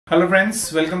Hello friends,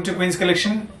 welcome to Queen's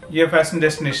Collection, your fashion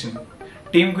destination.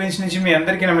 Team Queens నుంచి మీ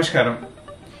అందరికీ నమస్కారం.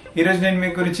 ఈ రోజు నేను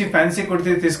మీకు గురించి ఫ్యాన్సీ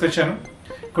కుర్తీ తీసుకొచ్చాను.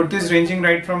 కుర్తీస్ రేంజింగ్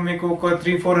రైట్ ఫ్రమ్ మీకు ఒక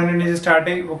 300-400 నుంచి స్టార్ట్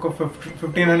అయ్యి ఒక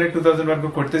 1500-2000 వరకు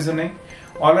కుర్తీస్ ఉన్నాయి.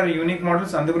 All are unique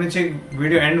models. అందు గురించి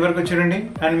వీడియో ఎండ్ వరకు చూడండి.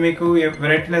 అండ్ మీకు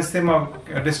వెరైటీ నచ్చితే మా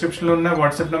డిస్క్రిప్షన్ లో ఉన్న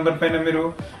వాట్సాప్ నంబర్ పైన మీరు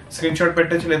స్క్రీన్ షాట్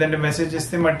పెట్టచ్చు, లేదంటే మెసేజ్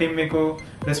చేస్తే మా టీం మీకు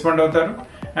రెస్పాండ్ అవుతారు.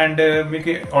 అండ్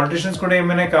మీకు ఆల్టరేషన్స్ కూడా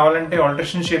ఏమైనా కావాలంటే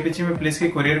ఆల్టరేషన్ చేపించి మీ ప్లేస్ కి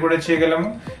కొరియర్ కూడా చేయగలము.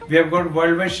 We have goat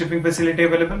world wide shipping facility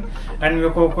available. And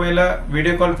మీకు ఒకవేళ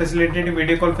video call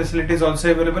facilities also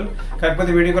available.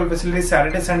 కాకపోతే video call facility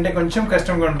Saturday Sunday కొంచెం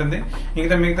కష్టంగా ఉంటుంది.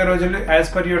 ఇంకా మిగతా రోజులు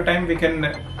as per your time we can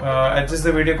adjust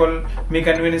the video call me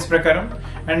convenience ప్రకారం.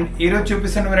 అండ్ ఈ రోజు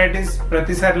చూపిస్తున్న వెరైటీస్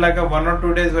ప్రతిసారి లాగా 1 or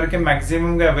 2 days వరకే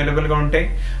మాక్సిమం గా అవైలబుల్ గా ఉంటాయి.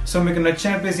 సో మీకు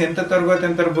నచ్చిన పీస్ ఎంత త్వరగా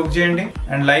ఎంత బుక్ చేయండి.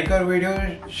 And like our video,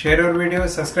 share our video,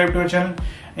 subscribe to our channel.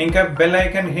 ఇంకా బెల్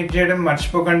ఐకాన్ హిట్ చేయడం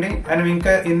మర్చిపోకండి. అండ్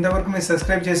ఇంకా ఇంతవరకు మీరు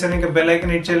సబ్స్క్రైబ్ చేశారు, ఇంకా బెల్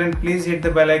ఐకాన్ హిట్ చేయాలని please hit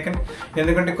the bell icon.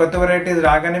 ఎందుకంటే కొత్త వెరైటీస్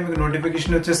రాగానే మీకు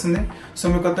నోటిఫికేషన్ వచ్చేస్తుంది.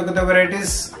 సో మీ కొత్త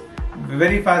వెరైటీస్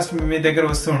వెరీ ఫాస్ట్ మీ దగ్గర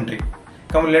వస్తూ ఉంటాయి.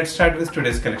 Come on, let's start with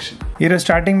today's collection. ఈరోజు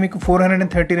స్టార్టింగ్ మీకు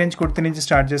 430 రేంజ్ కుర్తీ నుంచి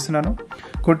స్టార్ట్ చేస్తున్నాను.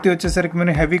 కుర్తీ వచ్చేసరికి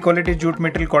మనకి heavy quality jute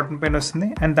material cotton పైన వస్తుంది.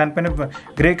 అండ్ దానిపైన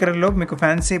గ్రే కలర్లో మీకు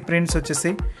ఫ్యాన్సీ ప్రింట్స్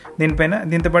వచ్చేసి దీనిపైన.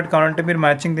 దీంతో పాటు కావాలంటే మీరు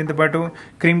మ్యాచింగ్ దీంతో పాటు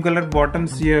క్రీమ్ కలర్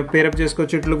బాటమ్స్ పేరప్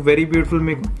చేసుకోవచ్చు. ఇట్ లుక్ వెరీ బ్యూటిఫుల్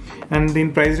మీకు. అండ్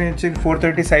దీని ప్రైస్ రేంజ్ వచ్చి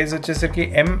 430. సైజ్ వచ్చేసరికి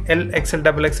ML, XL,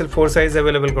 XXL 4 సైజ్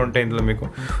అవైలబుల్గా ఉంటాయి ఇందులో మీకు.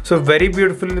 సో వెరీ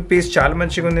బ్యూటిఫుల్ పీస్, చాలా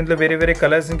మంచిగా ఉంది. ఇందులో వేరే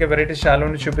కలర్స్ ఇంకా వెరైటీస్ చాలా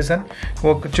ఉన్నాయి, చూపిస్తాను.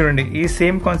 చూడండి, ఈ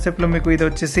సేమ్ కాన్సెప్ట్లో మీకు ఇది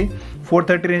వచ్చేసి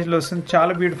 430 రేంజ్లో వస్తుంది.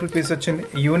 చాలా బ్యూటిఫుల్ పీస్ వచ్చింది,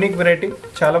 యూనిక్ వెరైటీ,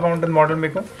 చాలా బాగుంటుంది మోడల్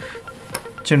మీకు.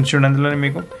 చూడండి, అందులోనే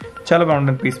మీకు చాలా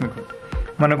బాగుంటుంది పీస్. మీకు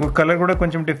మనకు కలర్ కూడా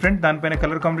కొంచెం డిఫరెంట్, దానిపైన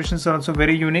colour combinations also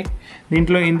very unique.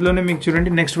 ఇందులోనే మీకు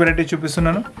చూడండి నెక్స్ట్ వెరైటీ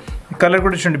చూపిస్తున్నాను. కలర్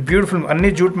కూడా చూడండి బ్యూటిఫుల్, అన్ని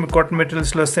జూట్ కాటన్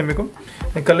మెటీరియల్స్లో వస్తాయి మీకు.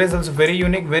 Colour is also very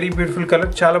unique, very beautiful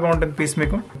colour, చాలా బాగుంటుంది పీస్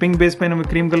మీకు. పింక్ బేస్ పైన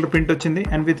క్రీమ్ కలర్ ప్రింట్ వచ్చింది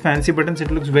and with fancy buttons.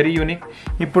 It looks very unique.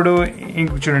 ఇప్పుడు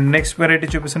చూడండి నెక్స్ట్ వెరైటీ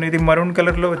చూపిస్తున్నాను. ఇది మరూన్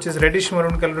కలర్లో వచ్చేసి, రెడిష్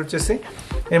మరూన్ కలర్ వచ్చేసి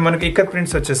మనకి ఇక్కత్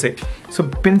ప్రింట్స్ వచ్చేసాయి. So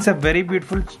pins are very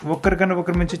beautiful. ఒకరికన్నా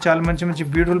ఒకరి నుంచి చాలా మంచి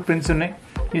బ్యూటిఫుల్ ప్రింట్స్ ఉన్నాయి.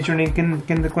 ఇది చూడండి,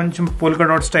 కింద కొంచెం పోల్కా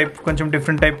డాట్స్ టైప్, కొంచెం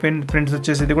డిఫరెంట్ టైప్ ప్రింట్స్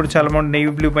వచ్చేసి. ఇది కూడా చాలా బాగుంది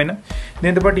నేవీ బ్లూ పైన.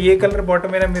 దీంతో పాటు ఏ కలర్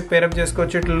బాటమ్ అయినా మీరు పేరప్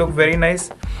చేసుకోవచ్చు. It look very nice.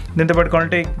 దీంతో పాటు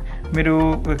కావాలంటే మీరు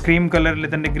క్రీమ్ కలర్,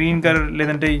 లేదంటే గ్రీన్ కలర్,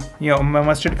 లేదంటే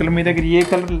మస్టర్డ్ కలర్, మీ దగ్గర ఏ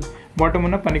కలర్ బాటమ్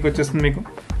ఉన్నా పనికి వచ్చేస్తుంది మీకు.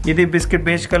 ఇది బిస్కెట్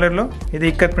బేజ్ కలర్లో, ఇది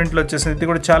ఇక్కత్ ప్రింట్లో వచ్చేస్తుంది. ఇది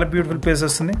కూడా చాలా బ్యూటిఫుల్ పీస్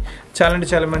వస్తుంది,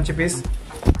 చాలా మంచి పీస్.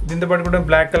 దీంతో పాటు కూడా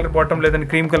బ్లాక్ కలర్ బాటమ్ లేదంటే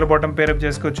క్రీమ్ కలర్ బాటమ్ పేరప్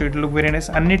చేసుకోవచ్చు. It look very nice.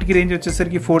 అన్నిటికీ రేంజ్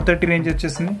వచ్చేసరికి 430 రేంజ్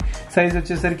వచ్చేసింది. సైజ్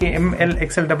వచ్చేసరికి ML,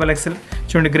 XL, XXL.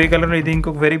 చూడండి గ్రే కలర్లో ఇది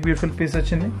ఇంకొక వెరీ బ్యూటిఫుల్ పీస్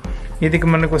వచ్చింది. ఇది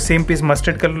మనకు సేమ్ పీస్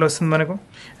మస్టర్డ్ కలర్లో వస్తుంది మనకు.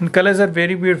 And colours are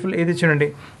very beautiful. ఇది చూడండి,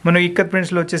 మనం ఇక్కత్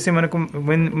ప్రింట్స్లో వచ్చేసి మనకు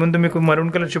ముందు మీకు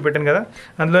మరూన్ కలర్ చూపెట్టాను కదా,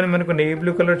 అందులోనే మనకు నేవీ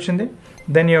బ్లూ కలర్ వచ్చింది.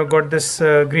 Then you got this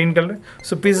green colour.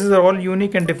 So pieces are all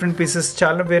unique and different pieces.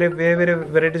 చాలా వేరే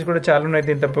వెరైటీస్ కూడా చాలా ఉన్నాయి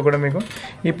దీని తప్ప కూడా మీకు.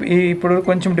 ఇప్పుడు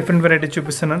కొంచెం డిఫరెంట్ వెరైటీ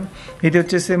చూపిస్తున్నాను. ఇది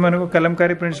వచ్చేసి మనకు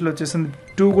కలంకారీ ప్రింట్స్లో వచ్చేసింది.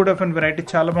 2 కూడా ఆఫ్ వెరైటీ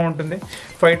చాలా బాగుంటుంది.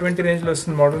 520 రేంజ్లో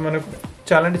వస్తుంది మోడల్ మనకు.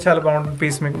 చాలా బాగుంటుంది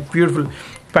పీస్ మీకు. బ్యూటిఫుల్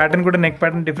ప్యాటర్న్ కూడా, నెక్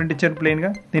ప్యాటర్న్ డిఫరెంట్ ఇచ్చారు ప్లెయిన్గా.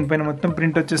 దీనిపైన మొత్తం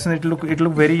ప్రింట్ వచ్చేస్తుంది. It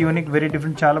look very unique, very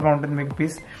different, చాలా బాగుంటుంది మీకు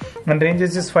పీస్. అండ్ రేంజ్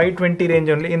వచ్చేసి 520 రేంజ్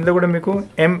ఓన్లీ. ఇందులో కూడా మీకు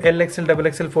ML, XL,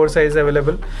 XXL 4 size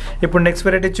available. ఇప్పుడు నెక్స్ట్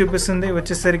వెరైటీ చూపిస్తుంది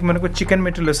వచ్చేసరికి మనకు చికెన్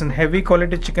మెటీరియల్ వస్తుంది. Heavy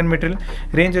quality chicken material.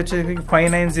 Range వచ్చేసరికి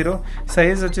 590.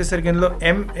 సైజ్ వచ్చేసరికి ఇందులో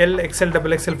ML, XL,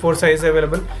 XXL 4 size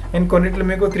available. And కొన్నిట్లో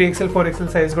మీకు 3XL, 4XL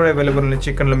సైజ్ కూడా అవైలబుల్ ఉంది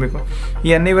చికెన్లో మీకు.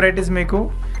 ఈ అన్ని వెరైటీస్ మీకు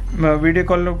వీడియో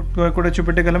కాల్లో కూడా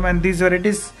చూపెట్టగలం. అండ్ దీస్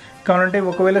వెరైటీస్ కావాలంటే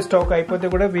ఒకవేళ స్టాక్ అయిపోతే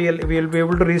కూడా will be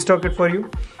able to restock it for you.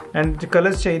 And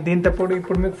colours దీని తప్ప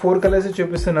ఇప్పుడు మీకు 4 కలర్స్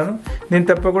చూపిస్తున్నాను. దీని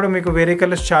తప్ప కూడా మీకు వేరే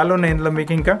కలర్స్ చాలా ఉన్నాయి ఇందులో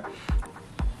మీకు. ఇంకా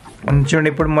చూడండి,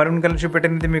 ఇప్పుడు మరూన్ కలర్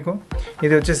చూపెట్టినది మీకు.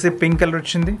 ఇది వచ్చేసి పింక్ కలర్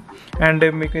వచ్చింది. అండ్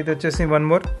మీకు ఇది వచ్చేసి వన్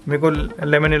మోర్ మీకు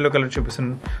లెమన్ ఎల్లో కలర్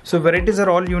చూపిస్తున్నాను. So varieties are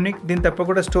all unique. దీని తప్ప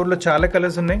కూడా స్టోర్లో చాలా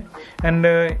కలర్స్ ఉన్నాయి. అండ్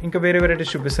ఇంకా వేరే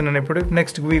వెరైటీస్ చూపిస్తున్నాను ఇప్పుడు.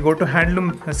 Next we go to handloom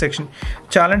section.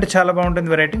 చాలా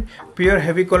బాగుంటుంది variety. Pure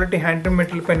heavy quality handloom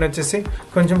material పైన వచ్చేసి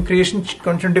కొంచెం క్రియేషన్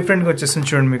కొంచెం డిఫరెంట్గా వచ్చేస్తుంది.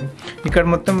 చూడండి మీకు ఇక్కడ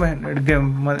మొత్తం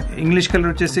ఇంగ్లీష్ కలర్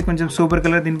వచ్చేసి కొంచెం సూపర్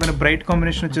కలర్, దీనిపైన బ్రైట్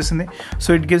కాంబినేషన్ వచ్చేసింది.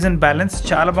 So it gives an balance,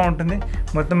 చాలా బాగుంటుంది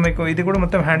మొత్తం. మీకు ఇది కూడా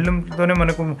మొత్తం హ్యాండ్లూమ్తోనే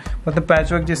మనకు మొత్తం ప్యాచ్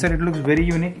వర్క్ చేస్తారు. It looks very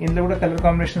unique. ఇందులో కూడా కలర్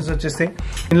కాంబినేషన్స్ వచ్చేస్తాయి.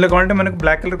 ఇందులో కావాలంటే మనకు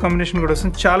బ్లాక్ కలర్ కాంబినేషన్ కూడా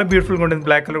వస్తుంది. చాలా బ్యూటిఫుల్గా ఉంటుంది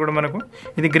బ్లాక్ కలర్ కూడా. మనకు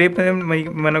ఇది గ్రేప్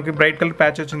మనకి బ్రైట్ కలర్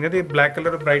ప్యాచ్ వచ్చింది కదా, ఇది black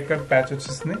colour bright colour patch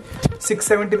వచ్చేస్తుంది.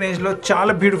 670 రేంజ్లో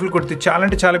చాలా బ్యూటిఫుల్ కుర్తి, చాలా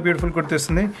అంటే చాలా బ్యూటిఫుల్ కుర్తి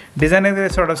వస్తుంది. డిజైన్ అయితే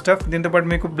సార్ట్ ఆఫ్ స్టఫ్. దీంతో పాటు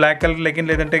మీకు బ్లాక్ కలర్ లెగిన్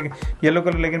లేదంటే ఎల్లో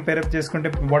కలర్ లెగిన్ పేరప్ చేసుకుంటే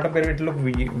bottom pair it look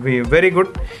very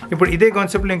good. ఇప్పుడు ఇదే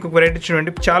కాన్సెప్ట్లో ఇంకొక వెరైటీ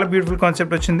చూడండి, చాలా బ్యూటిఫుల్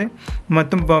కాన్సెప్ట్ వచ్చింది.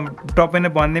 మొత్తం టాప్ అయిన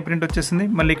బాందీ ప్రింట్ వచ్చేసింది,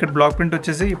 మళ్ళీ ఇక్కడ బ్లాక్ ప్రింట్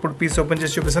వచ్చేసి ఇప్పుడు పీస్ ఓపెన్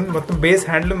చేసి చూపిస్తుంది. మొత్తం బేస్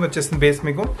హ్యాండ్లూమ్ వచ్చేసింది బేస్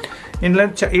మీకు. ఇందులో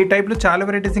ఈ టైప్లో చాలా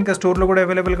వెరైటీస్ ఇంకా స్టోర్లో కూడా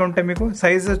అవైలబుల్గా ఉంటాయి. మీకు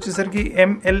సైజ్ వచ్చేసరికి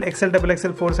ML XL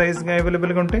XXL 4 సైజ్గా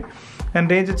అవైలబుల్గా ఉంటాయి. అండ్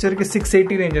రేంజ్ వచ్చేసరికి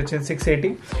 680 రేంజ్ వచ్చింది.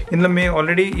 680. ఇందులో మేము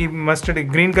ఆల్రెడీ ఈ మస్టర్డ్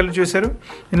గ్రీన్ కలర్ చూసారు,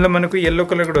 ఇందులో మనకు ఎల్లో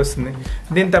కలర్ కూడా వస్తుంది.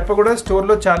 దీని తప్ప కూడా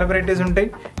స్టోర్లో చాలా వెరైటీస్ ఉంటాయి.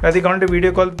 అది కావాలంటే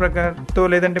వీడియో కాల్ ప్రకారంతో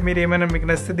లేదంటే మీరు ఏమైనా మీకు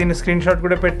నచ్చితే దీన్ని స్క్రీన్ షాట్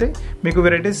కూడా పెడితే మీకు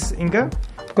వెరైటీస్ ఇంకా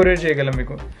కొరియర్ చేయగలం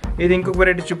మీకు. ఇది ఇంకొక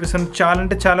వెరైటీ చూపిస్తాను, చాలా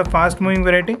అంటే చాలా fast moving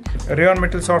variety. Rayon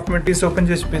metal soft materials open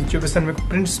చేసి చూపిస్తాను మీకు.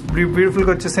 ప్రింట్స్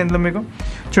బ్యూటిఫుల్గా వచ్చేస్తాయి ఇందులో మీకు.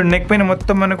 చూడండి నెక్ పైన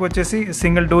మొత్తం మనకు వచ్చేసి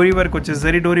సింగిల్ డోరీ వర్క్ వచ్చేసి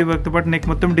జరీ డోరీ వర్క్తో పాటు నెక్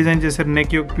మొత్తం డిజైన్ చేశారు.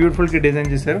 నెక్ బ్యూటిఫుల్గా డిజైన్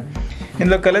చేశారు.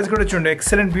 ఇందులో కలర్స్ కూడా చూడండి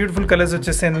ఎక్సలెంట్ బ్యూటిఫుల్ కలర్స్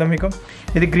వచ్చేస్తాయి ఇందులో మీకు.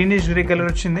 ఇది గ్రీనిష్ గ్రే కలర్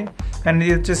వచ్చింది. అండ్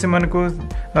ఇది వచ్చేసి మనకు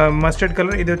మస్టర్డ్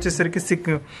కలర్, ఇది వచ్చేసరికి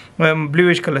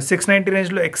బ్లూయిష్ కలర్. 690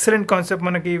 రేంజ్లో ఎక్సలెంట్ కాన్సెప్ట్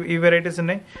మనకి ఈ వెరైటీస్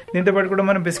ఉన్నాయి. దీంతో పాటు కూడా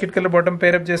మనం బిస్కెట్ కలర్ బాటమ్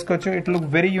పేరప్ చేసుకోవచ్చు. It look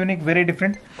very unique, very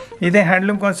different. ఇదే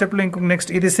హ్యాండ్లూమ్ కాన్సెప్ట్లో ఇంకొక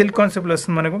నెక్స్ట్ ఇది సిల్క్ కాన్సెప్ట్లో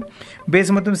వస్తుంది మనకు.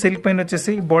 బేస్ మొత్తం సిల్క్ పైన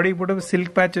వచ్చేసి బాడీ కూడా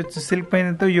సిల్క్ ప్యాచ్ వచ్చి సిల్క్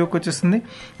పైనతో యోక్ వచ్చేస్తుంది.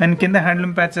 అండ్ కింద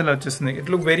హ్యాండ్లూమ్ ప్యాచ్ అలా వచ్చేస్తుంది. It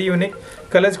look very unique.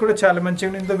 Colours కూడా చాలా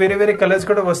మంచిగా, ఇంత వేరే వేరే కలర్స్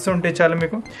కూడా వస్తుంటాయి చాలా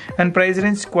మీకు. And price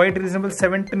range quiet reasonable.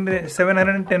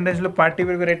 710 రేంజ్లో పార్టీ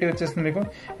వేర్ వెరైటీ వచ్చేస్తుంది మీకు.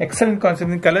 Excellent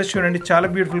concept. కలర్స్ చూడండి చాలా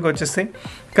బ్యూటిఫుల్గా వచ్చేస్తాయి.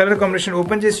 కలర్ కాంబినేషన్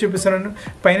ఓపెన్ చేసి చూపిస్తాను,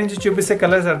 పైనుంచి చూపిస్తే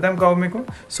కలర్స్ అర్థం కావు మీకు.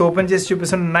 సో ఓపెన్ చేసి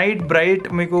చూపిస్తాను. నైట్ బ్రైట్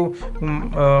మీకు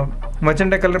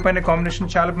మజెండా కలర్ పైన కాంబినేషన్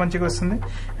చాలా మంచిగా వస్తుంది.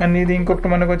 అండ్ ఇది ఇంకొకటి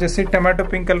మనకు వచ్చేసి టమాటో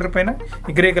పింక్ కలర్ పైన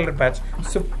grey colour patch.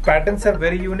 So patterns are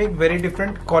very unique, very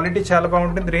different. Quality చాలా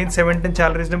బాగుంటుంది. రేంజ్ 710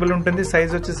 చాలా రీజనబుల్ ఉంటుంది.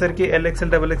 సైజ్ వచ్చేసరికి LXL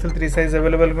XXL 3 సైజ్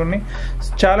అవైలబుల్గా ఉన్నాయి.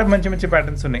 చాలా మంచి మంచి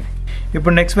ప్యాటర్న్స్ ఉన్నాయి.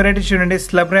 ఇప్పుడు నెక్స్ట్ వెరైటీ చూడండి,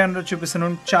 స్లబ్ రేయాన్లో చూపిస్తాను.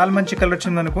 చాలా మంచి కలర్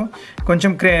వచ్చింది మనకు.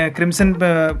 కొంచెం క్రిమ్సన్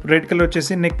రెడ్ కలర్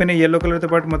వచ్చేసి నెక్ పైన ఎల్లో కలర్తో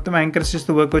పాటు మొత్తం యాంకర్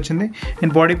స్టిచ్తో వర్క్ వచ్చింది.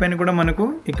 అండ్ బాడీ పైన కూడా మనకు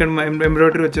ఇక్కడ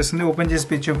ఎంబ్రాయిడరీ వచ్చేస్తుంది. ఓపెన్ చేసి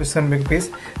పీస్ చూపిస్తాను మీకు. పీస్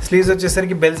స్లీవ్స్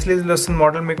వచ్చేసరికి బెల్ స్లీవ్స్లో వస్తుంది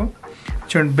మోడల్ మీకు.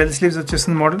 చూడండి బెల్ స్లీవ్స్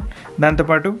వచ్చేస్తుంది మోడల్.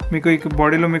 దాంతోపాటు మీకు ఇక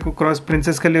బాడీలో మీకు క్రాస్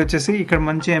ప్రిన్సెస్ కల్లి వచ్చేసి ఇక్కడ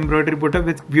మంచి ఎంబ్రాయిడరీ బుట్ట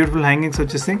విత్ బ్యూటిఫుల్ హ్యాంగింగ్స్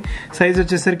వచ్చేసి. సైజ్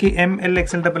వచ్చేసరికి ML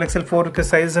XL XXL 4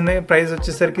 సైజ్ ఉన్నాయి. ప్రైస్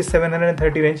వచ్చేసరికి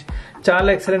 730 రేంజ్. చాలా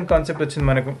ఎక్సలెంట్ కాన్సెప్ట్ వచ్చింది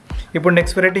మనకు. ఇప్పుడు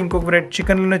నెక్స్ట్ వెరైటీ ఇంకొక వెరైటీ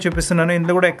చికెన్లోనే చూపిస్తున్నాను.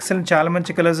 ఇందులో కూడా ఎక్సలెంట్ చాలా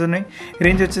మంచి కలర్స్ ఉన్నాయి.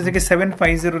 రేంజ్ వచ్చేసరికి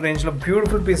 750 రేంజ్లో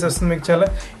బ్యూటిఫుల్ పీస్ వస్తుంది మీకు చాలా.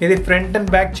 ఇది ఫ్రంట్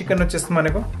అండ్ బ్యాక్ చికెన్ వచ్చేస్తుంది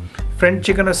మనకు. ఫ్రంట్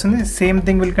చికెన్ వస్తుంది. Same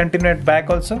thing will continue at back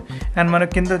also. And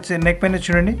మనకు కింద వచ్చి నెక్ పైన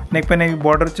చూడండి, నెక్ పైన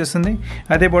బార్డర్ వచ్చేస్తుంది.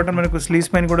 అదే బార్డర్ మనకు స్లీవ్స్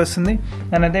పైన కూడా వస్తుంది.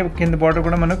 అండ్ అదే కింద బార్డర్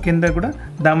కూడా మనకు కింద కూడా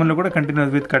దామన్లో కూడా continue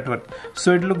with cut work. So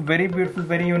it look very beautiful,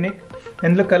 very unique.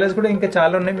 ఇందులో కలర్స్ కూడా ఇంకా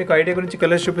చాలా ఉన్నాయి. మీకు ఐడియా గురించి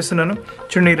కలర్స్ చూపిస్తున్నాను.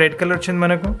 చూడండి రెడ్ కలర్ వచ్చింది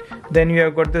మనకు. Then you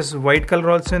have got this white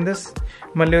colour also in this.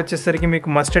 మళ్ళీ వచ్చేసరికి మీకు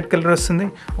మస్టర్డ్ కలర్ వస్తుంది.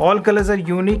 All colours are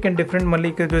unique and different. మళ్ళీ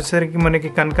ఇక్కడ వచ్చేసరికి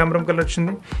మనకి కనకాంబరం కలర్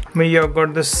వచ్చింది. Me you have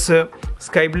got this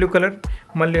sky blue colour.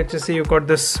 మళ్ళీ వచ్చేసి you got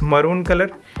this maroon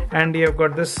colour and you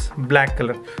got this black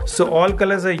colour. So all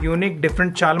colours are unique,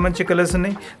 different. చాలా మంచి కలర్స్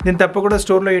ఉన్నాయి. దీని తప్ప కూడా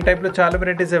స్టోర్లో ఈ టైప్లో చాలా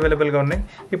వెరైటీస్ అవైలబుల్గా ఉన్నాయి.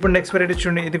 ఇప్పుడు నెక్స్ట్ వెరైటీ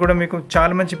చూడండి, ఇది కూడా మీకు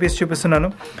చాలా మంచి పీస్ చూపిస్తున్నాను.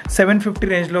 750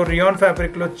 రేంజ్లో రియాన్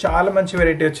ఫ్యాబ్రిక్లో చాలా మంచి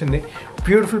వెరైటీ వచ్చింది.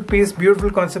 బ్యూటిఫుల్ పీస్,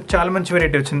 బ్యూటిఫుల్ కాన్సెప్ట్, చాలా మంచి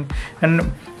వెరైటీ వచ్చింది. అండ్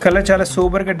కలర్ చాలా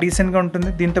సూపర్గా డీసెంట్గా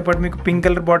ఉంటుంది. దీంతో పాటు మీకు పింక్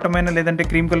కలర్ బాటమ్ అయినా లేదంటే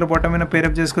క్రీమ్ కలర్ బాటమ్ అయినా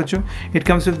పేరప్ చేసుకోవచ్చు. It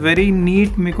comes with very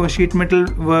neat మీకు sheet metal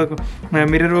work,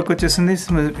 mirror work వచ్చేసింది.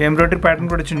 ఎంబ్రాయిడరీ ప్యాటర్న్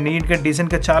కూడా వచ్చింది. నీట్గా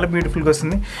డీసెంట్గా చాలా బ్యూటిఫుల్గా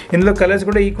వస్తుంది. ఇందులో కలర్స్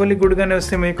కూడా ఈక్వల్లీ గుడ్గానే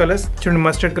వస్తాయి మీ కలర్స్. చూడండి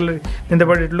మస్టర్డ్ కలర్. దీంతో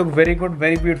పాటు it look very good,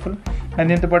 very beautiful. And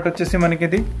దీంతో పాటు వచ్చేసి మనకి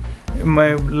ఇది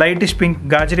లైటిష్ పింక్,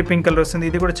 గాజరీ పింక్ కలర్ వస్తుంది.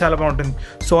 ఇది కూడా చాలా బాగుంటుంది.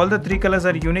 So all the 3 colours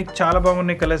are unique. చాలా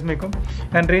బాగున్నాయి కలర్స్ మీకు.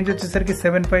 అండ్ రేంజ్ వచ్చేసరికి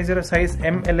 750. Size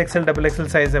ML XL XXL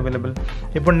size available.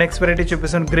 ఇప్పుడు నెక్స్ట్ వెరైటీ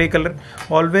చూపిస్తాను. Grey colour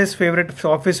always favourite.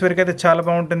 Office వేర్కి అయితే చాలా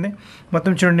బాగుంటుంది.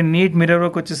 మొత్తం చూడండి నీట్ మిర్రర్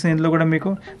వర్క్ వచ్చేస్తుంది. ఇందులో కూడా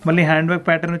మీకు మళ్ళీ హ్యాండ్ వర్క్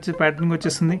ప్యాటర్న్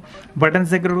వచ్చేస్తుంది.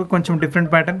 బటన్స్ దగ్గర కూడా కొంచెం డిఫరెంట్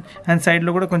ప్యాటర్న్. అండ్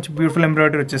సైడ్లో కూడా కొంచెం బ్యూటిఫుల్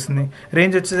ఎంబ్రాయిడరీ వచ్చేస్తుంది.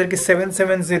 రేంజ్ వచ్చేసరికి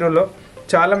 770లో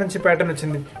చాలా మంచి ప్యాటర్న్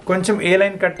వచ్చింది. కొంచెం ఏ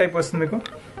లైన్ కట్ టైప్ వస్తుంది మీకు.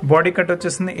 బాడీ కట్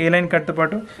వచ్చేస్తుంది. ఏ లైన్ కట్తో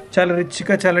పాటు చాలా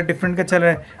రిచ్గా, చాలా డిఫరెంట్గా, చాలా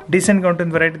డీసెంట్గా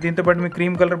ఉంటుంది వెరైటీ. దీంతో పాటు మీకు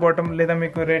క్రీమ్ కలర్ బాటమ్ లేదా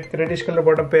మీకు రెడిష్ కలర్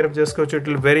బాటమ్ పేరప్ చేసుకోవచ్చు. It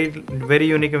very very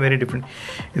unique, very different.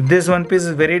 This one piece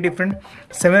is very different.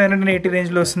 780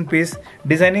 రేంజ్లో వస్తుంది పీస్.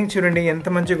 డిజైనింగ్ చూడండి ఎంత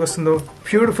మంచిగా వస్తుందో.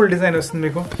 బ్యూటిఫుల్ డిజైన్ వస్తుంది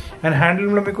మీకు. అండ్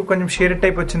హ్యాండిల్లో మీకు కొంచెం షేడెడ్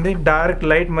టైప్ వచ్చింది. డార్క్,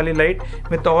 లైట్, మళ్ళీ లైట్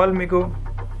విత్ ఆల్ మీకు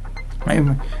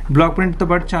బ్లాక్ ప్రింట్తో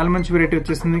పాటు చాలా మంచి వెరైటీ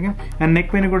వచ్చేస్తుంది. అండ్ నెక్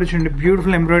పైన కూడా చూడండి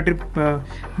బ్యూటిఫుల్ ఎంబ్రాయిడరీ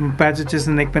ప్యాచ్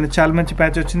వచ్చేసింది. నెక్ పైన చాలా మంచి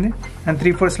ప్యాచ్ వచ్చింది. అండ్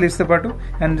 3-4 స్లీవ్స్తో పాటు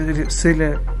అండ్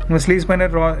స్లీవ్స్ పైన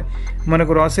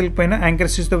మనకు రా సిల్క్ పైన యాంకర్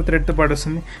స్టిచ్తో థ్రెడ్తో పాటు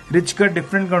వస్తుంది. రిచ్గా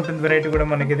డిఫరెంట్గా ఉంటుంది వెరైటీ కూడా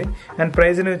మనకి ఇది. అండ్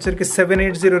ప్రైస్ అనేది వచ్చేసరికి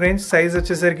 780 రేంజ్. సైజ్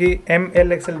వచ్చేసరికి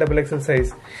ML/XL XXL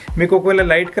సైజ్. మీకు ఒకవేళ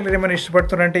లైట్ కలర్ ఏమైనా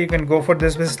ఇష్టపడుతున్నారంటే you can go for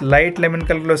this with light lemon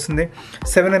కలర్లో వస్తుంది.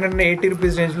 780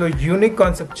 రూపీస్ రేంజ్లో యూనిక్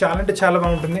కాన్సెప్ట్, చాలా అంటే చాలా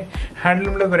బాగుంటుంది.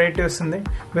 హ్యాండ్లూమ్లో వెరైటీ వస్తుంది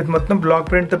విత్ మొత్తం బ్లాక్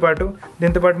ప్రింట్తో పాటు.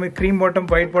 దీంతో పాటు మీరు cream bottom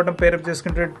white bottom pair up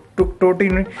చేసుకుంటే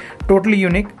టోటలీ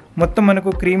యూనిక్. మొత్తం మనకు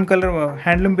క్రీమ్ కలర్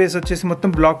హ్యాండ్లూమ్ బేస్ వచ్చేసి మొత్తం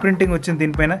బ్లాక్ ప్రింటింగ్ వచ్చింది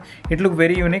దీనిపైన. It look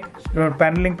very unique.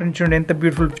 Panelling print చూడండి ఎంత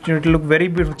beautiful, it look very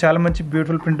beautiful. చాలా మంచి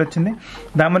బ్యూటిఫుల్ ప్రింట్ వచ్చింది.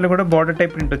 దానిలో కూడా బార్డర్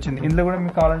టైప్ ప్రింట్ వచ్చింది. ఇందులో కూడా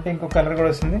మీకు కావాలంటే ఇంకో కలర్ కూడా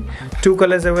వస్తుంది. 2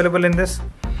 కలర్స్ అవైలబుల్ ఇన్ దిస్.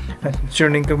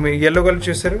 చూడండి ఇంకా మీ yellow కలర్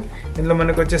చూస్తారు. ఇందులో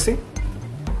మనకు వచ్చేసి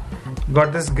got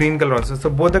this green color also. So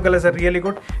both the colors are really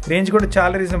good. Range కూడా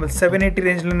చాలా రీజనబుల్. 780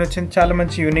 రేంజ్లోనే వచ్చింది. చాలా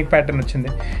మంచి యూనిక్ ప్యాటర్న్ వచ్చింది.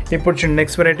 ఇప్పుడు చూడండి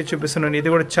నెక్స్ట్ వెరైటీ చూపిస్తున్నాను. ఇది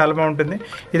కూడా చాలా బాగుంటుంది.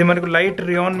 ఇది మనకు లైట్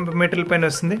రియాన్ మెటీరియల్ పైన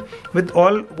వస్తుంది విత్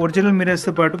ఆల్ ఒరిజినల్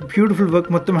మిరర్స్తో పాటు బ్యూటిఫుల్ వర్క్,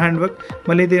 మొత్తం హ్యాండ్ వర్క్.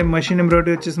 మళ్ళీ ఇది మెషిన్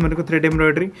ఎంబ్రాయిడరీ వచ్చేసి మనకు థ్రెడ్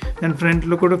ఎంబ్రాయిడరీ. అండ్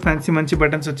ఫ్రంట్లో కూడా ఫ్యాన్సీ మంచి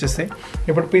బటన్స్ వచ్చేస్తాయి.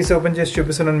 ఇప్పుడు పీస్ ఓపెన్ చేసి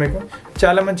చూపిస్తున్నాను మీకు.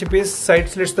 చాలా మంచి పీస్, సైడ్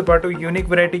స్లిట్స్తో పాటు యూనిక్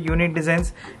వెరైటీ, యూనిక్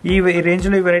డిజైన్స్. ఈ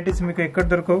రేంజ్లో ఈ వెరైటీస్ మీకు ఎక్కడ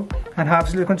దొరకవు. అండ్ హాఫ్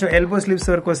స్లీవ్ కొంచెం ఎల్బో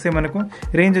స్లీవ్స్ వరకు వస్తాయి మనకు.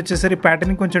 రేంజ్ వచ్చేసరికి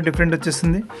ప్యాటర్న్ కొంచెం డిఫరెంట్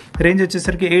వచ్చేస్తుంది. రేంజ్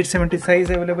వచ్చేసరికి 870.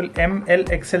 Size available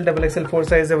ML/XL XXL 4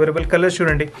 size available. Colours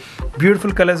చూడండి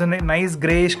బ్యూటిఫుల్ కలర్స్ ఉన్నాయి. Nice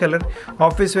greyish colour.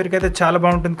 ఆఫీస్ వేర్కి అయితే చాలా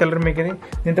బాగుంటుంది కలర్ మీకు ఇది.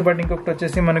 దీంతో పాటు ఇంకొకటి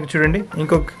వచ్చేసి మనకు చూడండి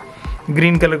ఇంకొక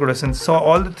గ్రీన్ కలర్ కూడా వస్తుంది. So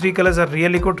all the 3 colours are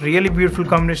really good, really beautiful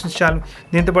combinations. చాలా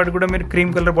దీంతో పాటు కూడా మీరు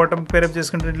క్రీమ్ కలర్ బాటమ్ పేరప్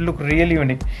చేసుకుంటే లుక్ రియలీ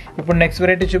యూనిక్. ఇప్పుడు నెక్స్ట్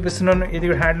వెరైటీ చూపిస్తున్నాను. ఇది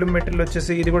హ్యాండ్లూమ్ మెటీరియల్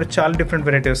వచ్చేసి ఇది కూడా చాలా డిఫరెంట్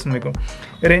వెరైటీ వస్తుంది మీకు.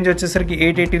 రేంజ్ వచ్చేసరికి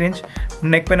 880 రేంజ్.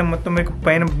 నెక్ పైన మొత్తం మీకు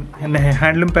పైన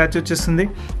హ్యాండ్లూమ్ ప్యాచ్ వచ్చేస్తుంది.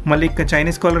 మళ్ళీ ఇక్కడ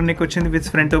చైనీస్ కాలర్ నెక్ వచ్చింది విత్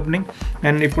ఫ్రంట్ ఓపెనింగ్.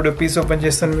 అండ్ ఇప్పుడు పీస్ ఓపెన్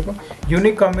చేస్తాను మీకు.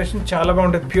 యూనిక్ కాంబినేషన్ చాలా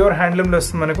బాగుంటుంది. ప్యూర్ హ్యాండ్లూమ్లో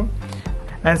వస్తుంది మనకు.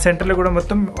 అండ్ సెంటర్లో కూడా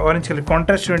మొత్తం ఆరెంజ్ కలర్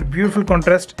కాంట్రాస్ట్ చూడండి, బ్యూటిఫుల్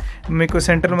కాంట్రాస్ట్. మీకు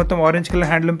సెంటర్లో మొత్తం ఆరెంజ్ కలర్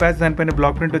హ్యాండ్లూమ్ ప్యాచ్, దానిపైన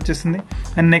బ్లాక్ ప్రింట్ వచ్చేసింది.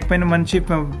 అండ్ నెక్ పైన మంచి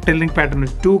టెల్లింగ్ ప్యాటర్న్.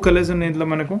 2 కలర్స్ ఉన్నాయి ఇందులో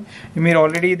మనకు. మీరు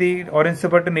ఆల్రెడీ ఇది ఆరెంజ్తో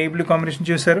పాటు నేవీ బ్లూ కాంబినేషన్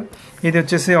చూసారు. ఇది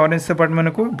వచ్చేసి ఆరెంజ్తో పాటు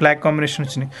మనకు బ్లాక్ కాంబినేషన్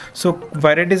వచ్చినాయి. So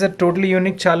varieties are totally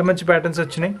unique. చాలా మంచి ప్యాటర్న్స్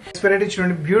వచ్చినాయి. నెక్స్ట్ వెరైటీ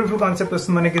చూడండి బ్యూటిఫుల్ కాన్సెప్ట్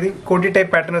వస్తుంది మనకి. ఇది కోటీ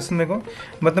టైప్ ప్యాటర్న్ వస్తుంది మీకు.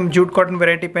 మొత్తం జూట్ కాటన్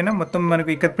వెరైటీ పైన మొత్తం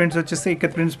మనకు ఇక్కత్ ప్రింట్స్ వచ్చేసి,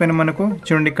 ఇక్కత్ ప్రింట్స్ పైన మనకు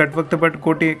చూడండి కట్ వర్క్తో పాటు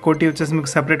కోటీ వచ్చేసి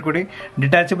మీకు సపరేట్ కోటీ.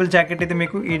 డిటాచబుల్ జాకెట్ అయితే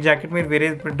మీకు. ఈ జాకెట్ మీరు వేరే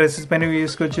డ్రెస్సెస్ పైన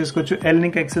చేసుకోవచ్చు. L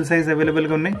ఇంకా XL సైజ్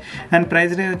అవైలబుల్గా ఉన్నాయి. అండ్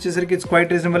ప్రైస్ రేంజ్ వచ్చేసరికి ఇట్స్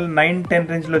క్వైట్ రీజనబుల్. 9-10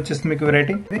 రేంజ్లో వచ్చేస్తుంది మీకు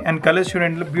వెరైటీ. అండ్ కలర్స్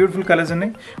చూడండి బ్యూటిఫుల్ కలర్స్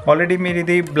ఉన్నాయి. ఆల్రెడీ మీరు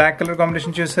ఇది బ్లాక్ కలర్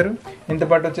కాంబినేషన్ చూస్తారు. ఇంత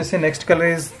పాటు వచ్చేసి next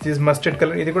colour is mustard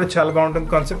colour. ఇది కూడా చాలా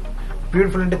బాగుంటుంది కాన్సెప్ట్.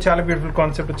 బ్యూటిఫుల్ అంటే చాలా బ్యూటిఫుల్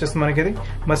కాన్సెప్ట్ వచ్చేస్తుంది మనకి. ఇది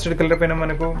మస్టర్డ్ కలర్ పైన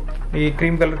మనకు ఈ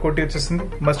క్రీమ్ కలర్ కోటీ వచ్చేస్తుంది.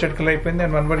 మస్టర్డ్ కలర్ అయిపోయింది.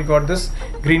 And one more you got this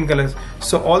green colours.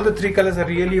 So all the 3 colours are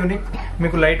real unique.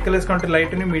 మీకు లైట్ కలర్స్ కంటే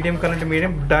లైట్, మీడియం కలర్ అంటే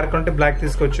మీడియం, డార్క్ అంటే బ్లాక్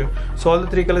తీసుకోవచ్చు. So all the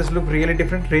 3 colours look really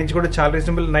different. Range కూడా చాలా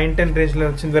reasonable. 9-10 రేంజ్లో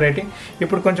వచ్చింది variety.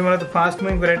 ఇప్పుడు కొంచెం మనకు ఫాస్ట్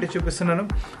మూవింగ్ వెరైటీ చూపిస్తున్నాను.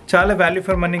 చాలా value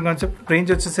for money concept.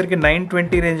 Range వచ్చేసరికి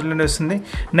 920 రేంజ్లోనే వస్తుంది.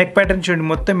 నెక్ ప్యాటర్న్ చూడండి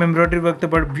మొత్తం ఎంబ్రాయిడరీ వర్క్తో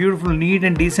పాటు beautiful neat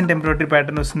and decent embroidery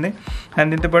pattern వస్తుంది. అండ్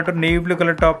దీంతో పాటు నేవీ బ్లూ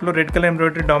కలర్ టాప్లో రెడ్ కలర్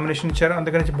ఎంబ్రాయిడరీ డామినేషన్ ఇచ్చారు.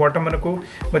 అందుకని బాటమ్ మనకు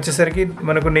వచ్చేసరికి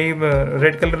మనకు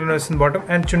రెడ్ కలర్లోనే వస్తుంది బాటమ్.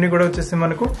 అండ్ చున్నీ కూడా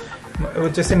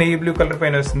వచ్చేసి నెయ్యి బ్లూ కలర్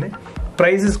పైన వస్తుంది.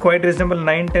 Price is quite reasonable.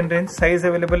 9-10 range. Size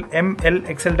available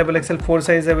ML/XL XXL 4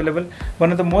 size available.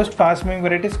 One of the most fast moving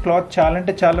varieties. Cloth చాలా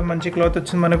అంటే చాలా మంచి క్లాత్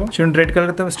వచ్చింది మనకు. చూడండి రెడ్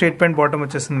కలర్తో స్ట్రేట్ ప్యాంట్ బాటమ్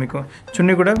వచ్చేస్తుంది మీకు.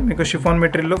 చున్నీ కూడా మీకు షిఫాన్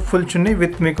మెటీరియల్లో ఫుల్ చున్నీ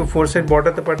విత్ మీకు 4 సైడ్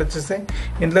బార్డర్తో పాటు వచ్చేస్తాయి.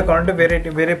 ఇందులో కావాలంటే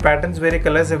వేరే ప్యాటర్న్స్, వేరే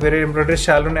కలర్స్, వేరే ఎంబ్రాయిడరీస్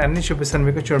చాలా ఉన్నాయి. అన్ని చూపిస్తాను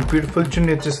మీకు. చూడండి బ్యూటిఫుల్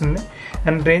చున్నీ వచ్చేస్తుంది.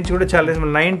 అండ్ రేంజ్ కూడా చాలా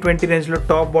రీజనబుల్. 920 రేంజ్లో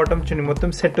టాప్ బాటమ్ చున్నీ మొత్తం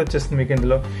సెట్ వచ్చేస్తుంది మీకు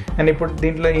ఇందులో. అండ్ ఇప్పుడు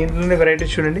ఇందులోనే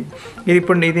వెరైటీస్ చూడండి.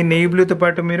 ఇది నెయ్యి బ్లూతో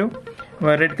పాటు మీరు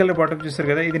రెడ్ కలర్ బాటమ్ చూస్తారు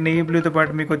కదా. ఇది నెయ్యి బ్లూతో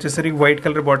పాటు మీకు వచ్చేసరికి వైట్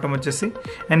కలర్ బాటమ్ వచ్చేసి.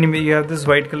 And you have this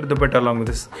white colour dupatta along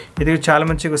this. ఇది చాలా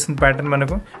మంచిగా వస్తుంది ప్యాటర్న్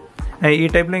మనకు. ఈ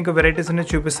టైప్లో ఇంకా వెరైటీస్ ఉన్నాయి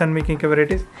చూపిస్తాను మీకు. ఇంకా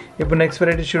వెరైటీస్ ఇప్పుడు నెక్స్ట్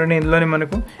వెరైటీస్ చూడండి. ఇందులోనే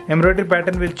మనకు embroidery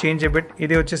pattern will change a bit.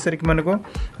 ఇది వచ్చేసరికి మనకు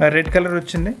రెడ్ కలర్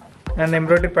వచ్చింది. అండ్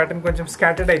ఎంబ్రాయిడరీ ప్యాటర్న్ కొంచెం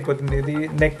స్కాటర్డ్ అయిపోతుంది. ఇది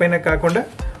నెక్ పైన కాకుండా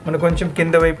మనకు కొంచెం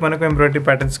కింద వైపు మనకు ఎంబ్రాయిడరీ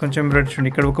ప్యాటర్న్స్ కొంచెం ఎంబ్రాయిడరీ చూడండి.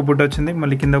 ఇక్కడ ఒక బుట్ట వచ్చింది,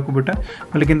 మళ్ళీ కింద ఒక బుట్ట,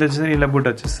 మళ్ళీ కింద వచ్చేసి ఇలా బుట్ట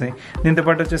వచ్చేస్తాయి. దీంతో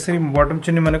పాటు వచ్చేసి బాటమ్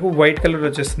చున్నీ మనకు వైట్ కలర్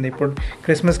వచ్చేస్తుంది. ఇప్పుడు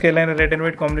క్రిస్మస్కి వెళ్ళిన రెడ్ అండ్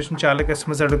వైట్ కాంబినేషన్ చాలా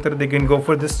కస్టమర్స్ అడుగుతారు. They can go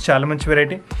for this. చాలా మంచి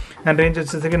వెరైటీ. అండ్ రేంజ్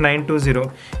వచ్చేసరికి 920.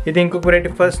 ఇది ఇంకొక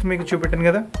వెరైటీ ఫస్ట్ మీకు చూపెట్టాను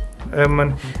కదా. మన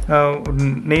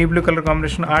నెయ్యి బ్లూ కలర్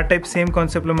కాంబినేషన్ ఆ టైప్ సేమ్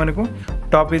కాన్సెప్ట్లో మనకు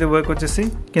టాప్ ఇది వర్క్ వచ్చేసి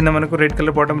కింద మనకు red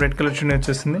colour bottom red colour చున్నీ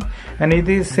వచ్చేస్తుంది. అండ్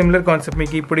ఇది సిమిలర్ కాన్సెప్ట్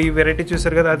మీకు ఇప్పుడు ఈ వెరైటీ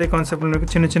చూసారు కదా అదే కాన్సెప్ట్లో మీకు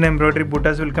చిన్న చిన్న ఎంబ్రాయిడరీ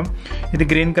బూటాస్ వెల్కమ్. ఇది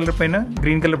గ్రీన్ కలర్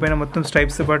పైన మొత్తం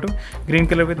స్ట్రైప్స్తో పాటు green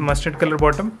colour with mustard colour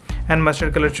bottom and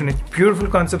mustard colour chunni.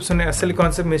 Beautiful concepts ఉన్నాయి, అసలు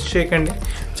కాన్సెప్ట్ మిస్ చేయకండి,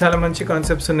 చాలా మంచి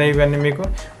కాన్సెప్ట్స్ ఉన్నాయి ఇవన్నీ మీకు.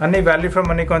 అన్ని వాల్యూ ఫ్రమ్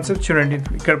అన్ని కాన్సెప్ట్స్ చూడండి.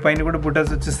 ఇక్కడ పైన కూడా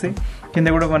బూటాస్ వచ్చేస్తాయి, కింద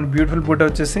కూడా మన బ్యూటిఫుల్ బూటా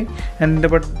వచ్చేసి and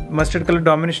but mustard colour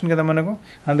domination కదా మనకు,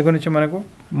 అందుగురించి మనకు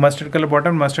mustard colour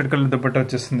bottom mustard colour dupatta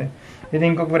వచ్చేస్తుంది. ఇది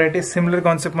ఇంకొక వెరైటీ సిమిలర్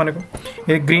కాన్సెప్ట్ మనకు.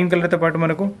 ఇది గ్రీన్ కలర్తో పాటు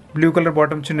మనకు బ్లూ కలర్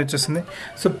బాటమ్ చిన్న వచ్చేస్తుంది.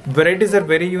 So varieties are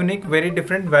very unique, very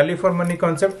different, value for money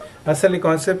concept. అసలు ఈ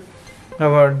concept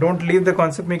don't leave the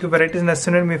concept. మీకు వెరైటీస్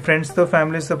నచ్చుతున్నాయి మీ ఫ్రెండ్స్తో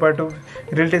ఫ్యామిలీస్తో పాటు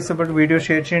రిలేటివ్స్తో పాటు వీడియో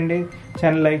షేర్ చేయండి,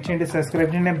 ఛానల్ లైక్ చేయండి, సబ్స్క్రైబ్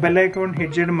చేయండి, బెల్ ఐకాన్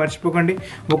హిట్ చేయడం మర్చిపోకండి.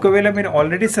 ఒకవేళ మీరు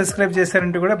ఆల్రెడీ సబ్స్క్రైబ్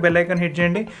చేశారంటే కూడా బెల్ ఐకాన్ హిట్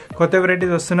చేయండి, కొత్త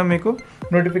వెరైటీస్ వస్తున్నా మీకు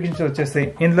నోటిఫికేషన్స్ వచ్చేస్తాయి.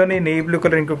 ఇందులోనే నెయ్యి బ్లూ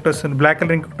కలర్ ఇంకొకటి వస్తుంది, బ్లాక్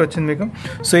కలర్ ఇంకొకటి వచ్చింది మీకు.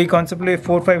 సో ఈ కాన్సెప్ట్లో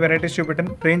 4-5 వెరైటీస్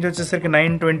చూపెట్టాను. రేంజ్ వచ్చేసరికి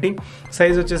 920,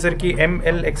 సైజ్ వచ్చేసరికి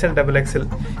ML XL XXL.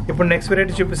 ఇప్పుడు నెక్స్ట్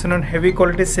వెరైటీ చూపిస్తున్నాను. హెవీ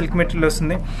క్వాలిటీ సిల్క్ మెటీరియల్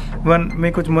వస్తుంది.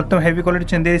 మీకు మొత్తం హెవీ క్వాలిటీ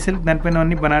చందేరి సిల్క్, దానిపైన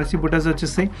అన్ని బనారసీ బుటాస్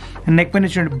వచ్చేస్తాయి. నెక్ పైన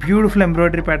చూడండి బ్యూటిఫుల్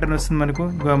ఎంబ్రాయిడరీ ప్యాటర్న్ వస్తుంది మనకు,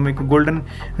 మీకు గోల్డెన్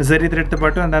జరీ థ్రెడ్తో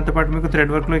పాటు దాంతోపాటు మీకు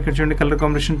థ్రెడ్ వర్క్లో ఇక్కడ చూడండి కలర్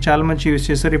కాంబినేషన్ చాలా మంచి యూస్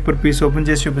చేస్తారు. ఇప్పుడు పీస్ ఓపెన్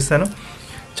చేసి చూపిస్తాను.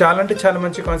 చాలా అంటే చాలా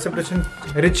మంచి కాన్సెప్ట్ వచ్చింది,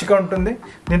 రిచ్గా ఉంటుంది.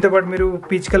 దీంతోపాటు మీరు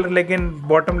పీచ్ కలర్ లెగిన్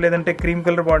బాటమ్ లేదంటే క్రీమ్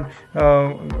కలర్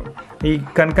ఈ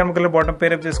కనకాంబ కలర్ బాటమ్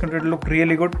పేరప్ చేసుకుంటే లుక్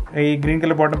రియలీ గుడ్. ఈ గ్రీన్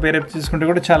కలర్ బాటమ్ పేరప్ చేసుకుంటే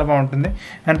కూడా చాలా బాగుంటుంది.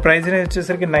 అండ్ ప్రైస్ అనేది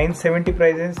వచ్చేసరికి 970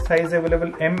 price. Size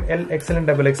available ML XL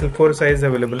and XXL 4 size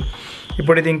available.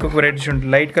 ఇప్పుడు ఇది ఇంకొక వెరైటీ ఉంటుంది,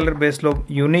 లైట్ కలర్ బేస్లో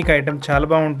యూనిక్ ఐటమ్, చాలా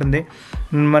బాగుంటుంది.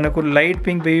 మనకు light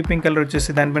pink baby pink colour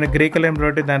వచ్చేసి దానిపైన గ్రే కలర్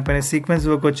ఎంబ్రాయిడరీ, దానిపైన సీక్వెన్స్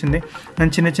వర్క్ వచ్చింది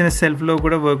అండ్ చిన్న చిన్న సెల్ఫ్లో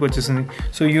కూడా వర్క్ వచ్చేసింది.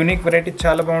 సో యూనిక్ వెరైటీ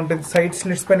చాలా బాగుంటుంది. సైడ్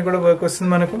స్లిట్స్ పైన కూడా వర్క్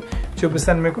వస్తుంది మనకు,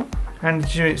 చూపిస్తాను మీకు. అండ్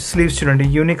స్లీవ్స్ చూడండి,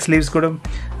 యూనిక్ స్లీవ్స్ కూడా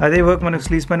అదే వర్క్ మనకు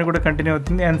స్లీవ్స్ పైన కూడా కంటిన్యూ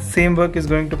అవుతుంది. And same work is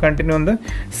going to continue on the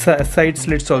side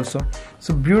slits also.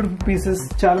 So beautiful pieces,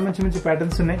 చాలా మంచి మంచి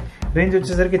ప్యాటర్న్స్ ఉన్నాయి. రేంజ్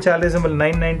వచ్చేసరికి చాలా రీజనబుల్,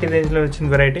 990 రేంజ్లో వచ్చింది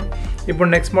వెరైటీ. ఇప్పుడు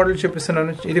నెక్స్ట్ మోడల్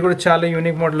చూపిస్తున్నాను. ఇది కూడా చాలా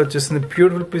యూనిక్ మోడల్ వచ్చేస్తుంది,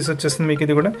 బ్యూటిఫుల్ పీస్ వచ్చేస్తుంది మీకు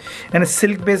ఇది కూడా. అండ్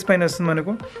సిల్క్ బేస్ పైన వస్తుంది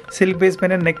మనకు. సిల్క్ బేస్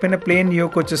పైన నెక్ పైన ప్లెయిన్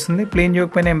యోక్ వచ్చేస్తుంది, ప్లెయిన్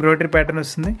యోక్ పైన ఎంబ్రాయిడరీ ప్యాటర్న్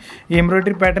వస్తుంది. ఈ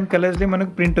ఎంబ్రాయిడరీ ప్యాటర్న్ కలర్స్లో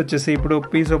మనకు ప్రింట్ వచ్చేసి ఇప్పుడు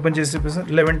పీస్ ఓపెన్ చేసి చూపిస్తాను.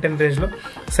 11-10 రేంజ్లో.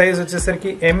 సైజ్ వచ్చేసరికి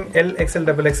ML XL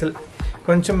XXL.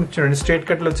 కొంచెం చూడండి స్ట్రేట్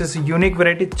కట్లో వచ్చేసి యూనిక్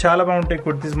వెరైటీ, చాలా బాగుంటాయి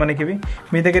కుర్తీస్ మనకి ఇవి.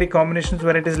 మీ దగ్గర ఈ కాంబినేషన్స్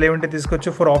వెరైటీస్ లేవంటే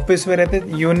తీసుకోవచ్చు. ఫర్ ఆఫీస్ వేర్ అయితే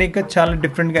యూనిక్గా చాలా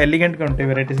డిఫరెంట్గా ఎలిగెంట్గా ఉంటాయి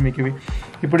వెరైటీస్ మీకు ఇవి.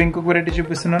 ఇప్పుడు ఇంకొక వెరైటీ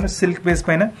చూపిస్తున్నాను సిల్క్ బేస్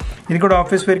పైన. ఇది కూడా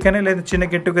ఆఫీస్ వేర్ కానీ లేదా చిన్న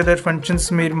గెట్ టుగెదర్ ఫంక్షన్స్,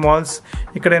 మీరు మాల్స్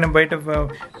ఎక్కడైనా బయట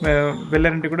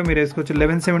వెళ్ళారంటే కూడా మీరు వేసుకోవచ్చు.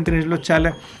 1170 రేంజ్లో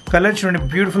చాలా కలర్ చూడండి,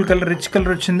 బ్యూటిఫుల్ కలర్, రిచ్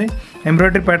కలర్ వచ్చింది.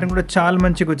 ఎంబ్రాయిడరీ ప్యాటర్న్ కూడా చాలా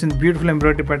మంచిగా వచ్చింది, బ్యూటిఫుల్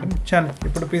ఎంబ్రాయిడరీ ప్యాటర్న్. చాలా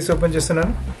ఇప్పుడు పీస్ ఓపెన్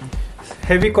చేస్తున్నాను.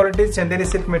 Heavy quality Chanderi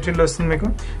silk material వస్తుంది మీకు,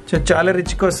 చాలా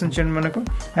రిచ్గా వస్తుంది చూడండి మనకు.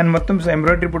 అండ్ మొత్తం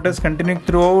embroidery బుట్టస్ continue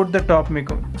through out the top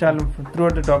మీకు, చాలా through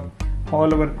out the top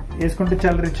all over వేసుకుంటే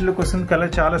చాలా రిచ్ లుక్ వస్తుంది.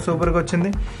 కలర్ చాలా సూపర్గా వచ్చింది.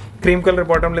 క్రీమ్ కలర్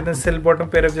బాటమ్ లేదా సెల్ఫ్ బాటమ్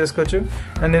పేరప్ చేసుకోవచ్చు.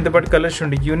 అండ్ దీంతో పాటు కలర్స్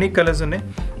ఉండి యూనిక్ కలర్స్ ఉన్నాయి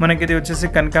మనకి. ఇది వచ్చేసి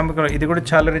కనకాంబ కలర్, ఇది కూడా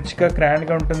చాలా రిచ్గా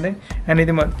గ్రాండ్గా ఉంటుంది. అండ్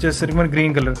ఇది వచ్చేసరికి మన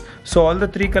green colour. So all the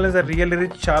 3 colours are real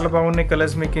rich, చాలా బాగున్నాయి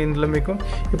కలర్స్ మీకు ఇందులో మీకు.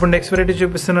 ఇప్పుడు నెక్స్ట్ వెరైటీ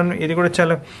చూపిస్తున్నాను. ఇది కూడా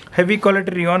చాలా హెవీ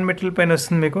క్వాలిటీ రియాన్ మెటీరియల్ పైన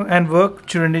వస్తుంది మీకు. అండ్ వర్క్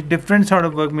చూడండి, డిఫరెంట్ సార్ట్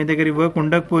ఆఫ్ వర్క్. మీ దగ్గర ఈ వర్క్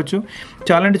ఉండకపోవచ్చు,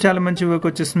 చాలా అంటే చాలా మంచి వర్క్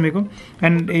వచ్చేస్తుంది మీకు.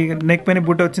 అండ్ ఈ నెక్ పైన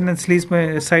బూట వచ్చింది. అండ్ స్లీవ్స్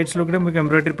సైడ్స్లో కూడా మీకు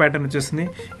ఎంబ్రాయిడరీ ప్యాటర్న్ వచ్చేస్తుంది.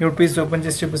 ఇప్పుడు పీస్ ఓపెన్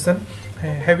చేసి చూపిస్తాను.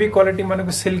 హెవీ క్వాలిటీ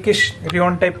మనకు సిల్కిష్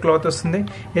రియాన్ టైప్ క్లాత్ వస్తుంది,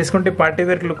 వేసుకుంటే పార్టీ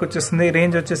వేర్ లుక్ వచ్చేస్తుంది.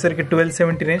 రేంజ్ వచ్చేసరికి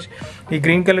 1270 రేంజ్. ఈ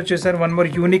గ్రీన్ కలర్ చూసారు, వన్ మోర్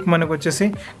యూనిక్ మనకు వచ్చేసి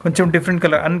కొంచెం different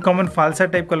colour, uncommon ఫాల్సా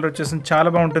type colour వచ్చేస్తుంది, చాలా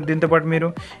బాగుంటుంది. దీంతో పాటు మీరు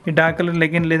ఈ డార్క్ కలర్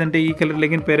లెగిన్ లేదంటే ఈ కలర్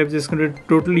లెగిన్ పేరప్ చేసుకుంటే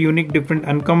total unique different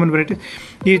uncommon varieties.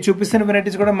 ఈ చూపిస్తున్న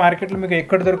వెరైటీస్ కూడా మార్కెట్లో మీకు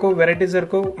ఎక్కడ దొరకవు, వెరైటీస్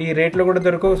దొరకవు, ఈ రేట్లో కూడా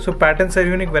దొరకవు. So patterns are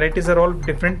unique, varieties are all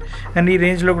different and ఈ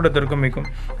రేంజ్లో కూడా దొరకవు మీకు.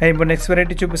 ఇప్పుడు నెక్స్ట్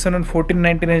వెరైటీ చూపిస్తున్నాను.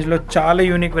 1490 రేంజ్లో చాలా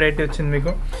యూనిక్ వెరైటీ వచ్చింది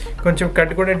మీకు. కొంచెం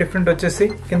కట్ కూడా డిఫరెంట్ వచ్చేసి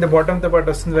కింద బాటమ్తో పాటు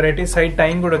వస్తుంది వెరైటీ. సైడ్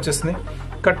టైయింగ్ కూడా వచ్చేస్తుంది.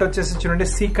 కట్ వచ్చేసి చూడండి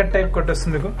సీ కట్ టైప్ కట్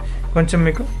వస్తుంది మీకు, కొంచెం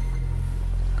మీకు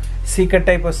సీ కట్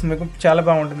టైప్ వస్తుంది మీకు, చాలా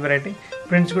బాగుంటుంది వెరైటీ.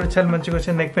 ప్రింట్స్ కూడా చాలా మంచిగా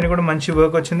వచ్చింది. నెక్ పైన కూడా మంచి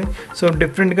వర్క్ వచ్చింది. సో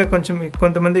డిఫరెంట్గా కొంచెం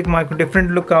కొంతమందికి మాకు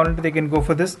డిఫరెంట్ లుక్ కావాలంటే they can go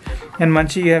for this. And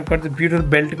మంచి బ్యూటిఫుల్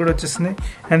బెల్ట్ కూడా వచ్చేస్తుంది.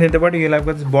 అండ్ దీంతో పాటు ఇలా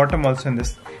bottom also in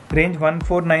this. Range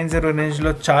 1490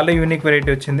 రేంజ్లో చాలా యూనిక్ వెరైటీ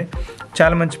వచ్చింది,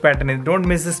 చాలా మంచి ప్యాటర్న్ ఇది. Don't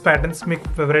miss this patterns. మీకు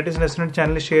వెరైటీస్ నచ్చినట్టు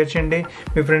ఛానల్ షేర్ చేయండి,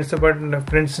 మీ ఫ్రెండ్స్తో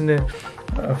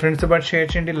పాటు షేర్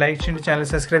చేయండి, లైక్ చేయండి, ఛానల్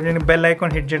సబ్స్క్రైబ్ చేయండి, బెల్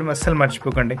ఐకాన్ హిట్ చేయడం అస్సలు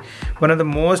మర్చిపోకండి. One of the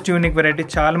most unique variety,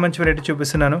 చాలా మంచి వెరైటీ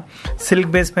చూపిస్తున్నాను.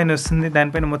 సిల్క్ బేస్ పైన వస్తుంది,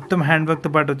 దానిపైన మొత్తం హ్యాండ్ వర్క్తో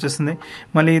పాటు వచ్చేస్తుంది.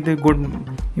 మళ్ళీ ఇది గుడ్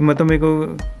మొత్తం మీకు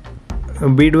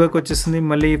బీడ్ వర్క్ వచ్చేస్తుంది,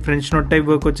 మళ్ళీ ఫ్రెంచ్ నోట్ టైప్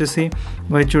వర్క్ వచ్చేసి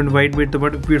చూడండి వైట్ బీడ్తో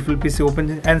పాటు బ్యూటిఫుల్ పీస్ ఓపెన్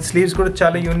చేసి అండ్ స్లీవ్స్ కూడా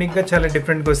చాలా యూనిక్గా చాలా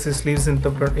డిఫరెంట్గా వస్తాయి స్లీవ్స్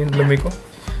ఇందులో మీకు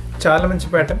చాలా మంచి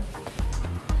ప్యాటర్న్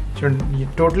చూడండి,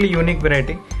 totally unique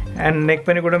variety. And neck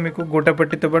పైన కూడా మీకు గోటా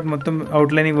పట్టితో పాటు మొత్తం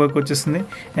అవుట్లైనింగ్ వర్క్ వచ్చేస్తుంది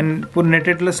అండ్ ఫుల్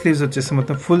నెటెడ్లో స్లీవ్స్ వచ్చేస్తుంది,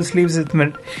 మొత్తం ఫుల్ స్లీవ్స్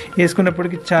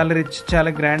వేసుకున్నప్పటికీ చాలా రిచ్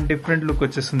చాలా గ్రాండ్ డిఫరెంట్ లుక్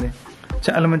వచ్చేస్తుంది,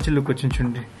 చాలా మంచి లుక్ వచ్చింది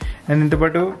చూడండి. అండ్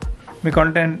ఇంతపాటు మీకు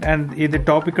అండ్ ఇది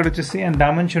టాప్ ఇక్కడ వచ్చేసి అండ్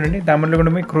దామన్ చూడండి, దామన్లో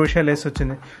కూడా మీకు క్రోషియా లేస్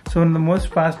వచ్చింది. So the most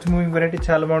fast moving variety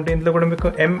చాలా బాగుంటుంది. ఇందులో కూడా మీకు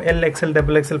ML, XL,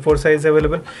 XXL 4 size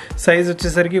available. Size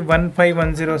వచ్చేసరికి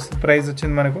 1510 ప్రైస్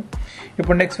వచ్చింది మనకు.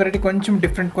 ఇప్పుడు నెక్స్ట్ వెరైటీ కొంచెం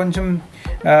డిఫరెంట్, కొంచెం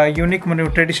యూనిక్,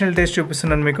 మనం ట్రెడిషనల్ టేస్ట్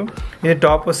చూపిస్తున్నాను మీకు. ఇది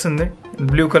టాప్ వస్తుంది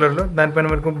బ్లూ కలర్లో,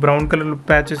 దానిపైన మనకు బ్రౌన్ కలర్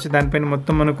ప్యాచ్ వచ్చి దానిపైన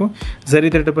మొత్తం మనకు జరీ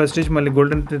థ్రెడ్ పై స్టిచ్, మళ్ళీ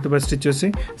గోల్డెన్ థ్రెడ్ పై స్టిచ్ వచ్చి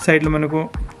సైడ్లో మనకు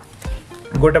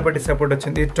గోటపట్టి సపోర్ట్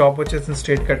వచ్చింది. ఇది టాప్ వచ్చేసింది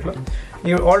స్ట్రేట్ కట్లో.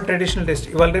 ఇవి ఆల్ ట్రెడిషనల్ టేస్ట్.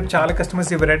 ఇవాళ రేపు చాలా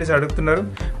కస్టమర్స్ ఈ వెరైటీస్ అడుగుతున్నారు.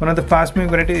 మన ఫాస్ట్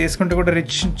మూవింగ్ వెరైటీ వేసుకుంటే కూడా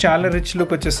రిచ్, చాలా రిచ్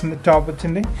లుక్ వచ్చేస్తుంది. టాప్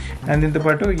వచ్చింది అండ్ దీంతో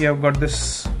పాటు you have got this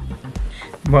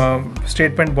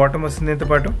straight pant bottom వస్తుంది దీంతో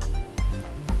పాటు.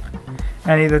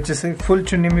 అండ్ ఇది వచ్చేసి ఫుల్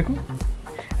చున్నీ మీకు.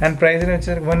 అండ్ ప్రైస్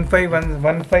వచ్చేసరికి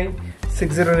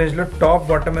 1560 రేంజ్లో top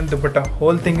bottom and dupatta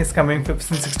whole thing is coming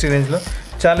 1560 రేంజ్లో.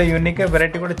 చాలా యూనిక్గా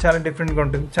వెరైటీ కూడా చాలా డిఫరెంట్గా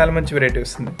ఉంటుంది, చాలా మంచి వెరైటీ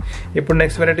వస్తుంది. ఇప్పుడు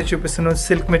నెక్స్ట్ వెరైటీ చూపిస్తున్నాం,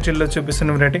 సిల్క్ మెటీరియల్లో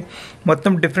చూపిస్తున్న వెరైటీ.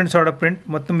 మొత్తం డిఫరెంట్ సార్ట్ ఆఫ్ ప్రింట్,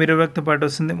 మొత్తం మిర్రర్ వర్క్తో పాటు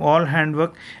వస్తుంది, ఆల్ హ్యాండ్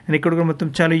వర్క్. అండ్ ఇక్కడ కూడా మొత్తం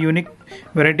చాలా యూనిక్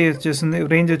వెరైటీ వచ్చేస్తుంది.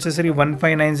 రేంజ్ వచ్చేసరికి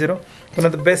 1590, one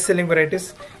of the best selling varieties.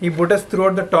 ఈ buttas through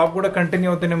out the top కూడా కంటిన్యూ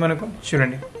అవుతున్నాయి మనకు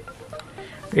చూడండి.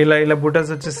 ఇలా బూటాస్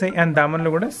వచ్చేస్తాయి అండ్ దామన్లో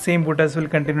కూడా same buttas will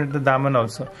continue the Daman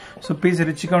also. So piece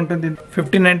రిచ్గా ఉంటుంది.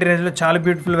 1590 రేంజ్లో చాలా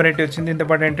బ్యూటిఫుల్ వెరైటీ వచ్చింది. దీంతో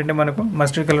పాటు ఏంటంటే మనకు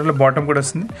మస్టర్డ్ కలర్లో బాటమ్ కూడా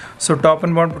వస్తుంది. సో టాప్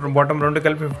అండ్ బాటమ్ రెండు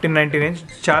కలిపి 1590 రేంజ్,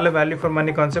 చాలా వాల్యూ ఫర్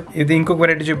మనీ కాన్సెప్ట్. ఇది ఇంకొక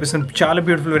వెరైటీ చూపిస్తుంది, చాలా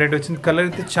బ్యూటిఫుల్ వెరైటీ వచ్చింది. కలర్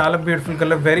అయితే చాలా beautiful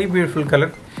colour, very beautiful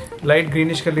colour, light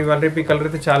greenish colour. ఇవాళ రేపు ఈ కలర్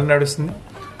అయితే చాలా నడుస్తుంది.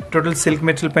 టోటల్ సిల్క్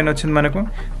మెటీరియల్ పైన వచ్చింది మనకు.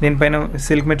 దీనిపైన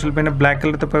సిల్క్ మెటీరియల్ పైన బ్లాక్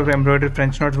కలర్తో ఎంబ్రాయిడరీ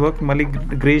ఫ్రెంచ్ నోట్స్ వర్క్, మళ్ళీ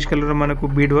గ్రేష్ కలర్ మనకు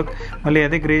బీడ్ వర్క్, మళ్ళీ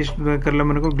అదే గ్రేష్ కలర్లో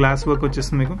మనకు గ్లాస్ వర్క్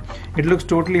వచ్చేస్తుంది మీకు. It looks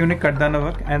total unique కడ్దానా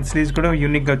work and sleeves కూడా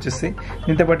యూనిక్గా వచ్చేస్తాయి.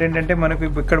 దీంతో పాటు ఏంటంటే మనకు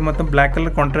ఇక్కడ మొత్తం బ్లాక్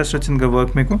కలర్ కాంట్రాస్ట్ వచ్చింది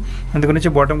వర్క్ మీకు.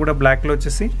 అందుగురించి బాటమ్ కూడా బ్లాక్లో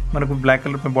వచ్చేసి మనకు బ్లాక్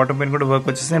కలర్ బాటమ్ పైన కూడా వర్క్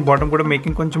వచ్చేసి అండ్ బాటమ్ కూడా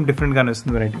మేకింగ్ కొంచెం డిఫరెంట్గానే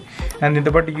వస్తుంది వెరైటీ. అండ్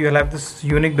దీంతో పాటు you have this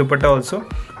unique dupatta also.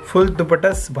 Full dupatta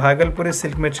Bhagalpuri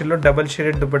silk మెటీరియల్లో double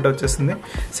shaded dupatta వచ్చేస్తుంది.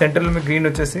 సెంటర్లో మీకు గ్రీన్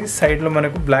వచ్చేసి సైడ్లో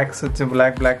మనకు బ్లాక్స్ వచ్చి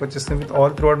బ్లాక్ వచ్చేస్తుంది విత్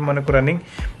ఆల్ త్రూ అవుట్ మనకు running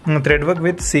thread work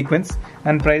with sequence.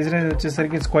 And price range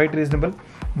వచ్చేసరికి ఇట్స్ క్వైట్ రీజనబుల్,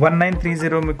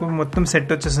 1930 మీకు మొత్తం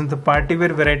సెట్ వచ్చేసింది. పార్టీ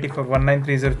వేర్ వెరైటీ ఫర్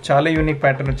 1930, చాలా యూనిక్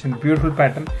ప్యాటర్న్ వచ్చింది, బ్యూటిఫుల్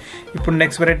ప్యాటర్న్. ఇప్పుడు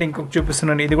నెక్స్ట్ వెరైటీ ఇంకొక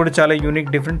చూపిస్తున్నాను. ఇది కూడా చాలా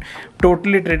unique different,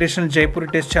 totally traditional Jaipur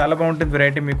taste, చాలా బాగుంటుంది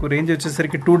వెరైటీ మీకు. రేంజ్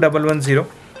వచ్చేసరికి 2110,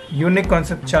 యూనిక్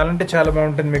కాన్సెప్ట్, చాలా అంటే చాలా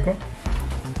బాగుంటుంది మీకు.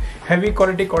 హెవీ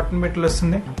క్వాలిటీ కాటన్ మెటీరియల్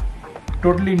వస్తుంది,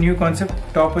 టోటలీ న్యూ కాన్సెప్ట్.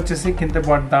 టాప్ వచ్చేసి కింద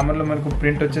దామన్లో మనకు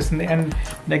ప్రింట్ వచ్చేసింది అండ్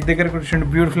నెక్ దగ్గర కూర్చొని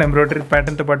బ్యూటిఫుల్ ఎంబ్రాయిడరీ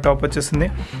ప్యాటర్న్తో పాటు టాప్ వచ్చేస్తుంది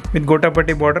విత్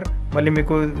గోటాపట్టి బార్డర్, మళ్ళీ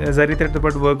మీకు జరీ థ్రెడ్తో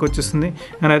పాటు వర్క్ వచ్చేస్తుంది.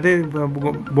 అండ్ అదే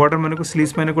బార్డర్ మనకు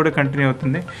స్లీవ్స్ పైన కూడా కంటిన్యూ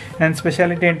అవుతుంది. అండ్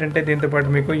స్పెషాలిటీ ఏంటంటే దీంతో పాటు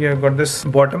మీకు గొట్ దిస్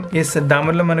బాటమ్,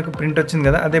 దామన్లో మనకు ప్రింట్ వచ్చింది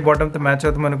కదా, అదే బాటమ్తో మ్యాచ్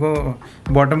అవుతుంది మనకు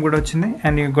బాటమ్ కూడా వచ్చింది.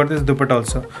 And got this dupatta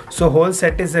also. So whole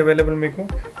set is available మీకు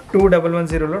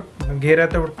 2110లో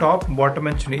ఘేరాతో టాప్ బాటమ్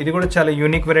అంచుని. ఇది కూడా చాలా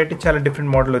యూనిక్ వెరైటీ, చాలా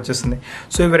డిఫరెంట్ మోడల్ వచ్చేస్తుంది.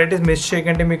 సో ఈ వెరైటీస్ మిస్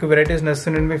చేయకండి. మీకు వెరైటీస్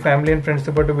నచ్చుతుందండి, మీ ఫ్యామిలీ అండ్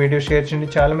ఫ్రెండ్స్తో పాటు వీడియో షేర్ చేయండి,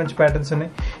 చాలా మంచి ప్యాటర్న్స్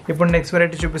ఉన్నాయి. ఇప్పుడు నెక్స్ట్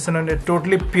వెరైటీ చూపిస్తున్నాను,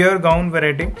 totally pure gown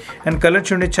variety and colour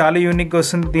చూడండి చాలా యూనిక్గా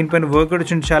వస్తుంది. దీనిపైన వర్క్ కూడా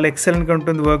చూడండి చాలా ఎక్సలెంట్గా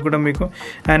ఉంటుంది వర్క్ కూడా మీకు.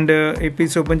 అండ్ ఈ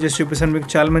పీస్ ఓపెన్ చేసి చూపిస్తాను మీకు,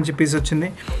 చాలా మంచి పీస్ వచ్చింది.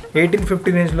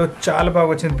 1850 రేంజ్లో చాలా బాగా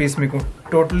వచ్చింది పీస్ మీకు.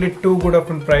 Totally 2 good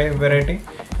of variety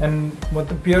and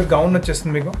మొత్తం ప్యూర్ గౌన్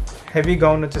వచ్చేస్తుంది మీకు, హెవీ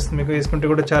గౌన్ వచ్చేస్తుంది మీకు. వేసుకుంటే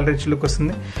కూడా చాలా రిచ్ లుక్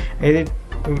వస్తుంది.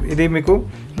 ఇది మీకు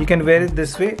you can wear it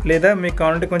this way, లేదా మీకు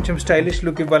కావాలంటే కొంచెం స్టైలిష్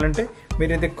లుక్ ఇవ్వాలంటే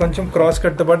మీరు ఇది కొంచెం క్రాస్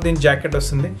కట్తో పాటు దీని జాకెట్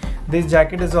వస్తుంది. దిస్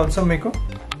జాకెట్ ఇస్ ఆల్సో మీకు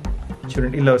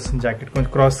చూడండి ఇలా వస్తుంది జాకెట్, కొంచెం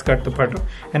క్రాస్ కట్తో పాటు.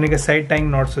 అండ్ ఇక సైడ్ టైంగ్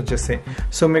నాట్స్ వచ్చేస్తాయి.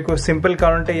 సో మీకు సింపుల్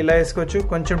కావాలంటే ఇలా వేసుకోవచ్చు,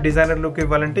 కొంచెం డిజైనర్ లుక్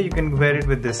ఇవ్వాలంటే you can wear it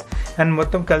with this. And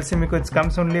మొత్తం కలిసి మీకు it's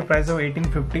comes only price of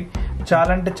 1850.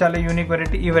 చాలా అంటే చాలా యూనిక్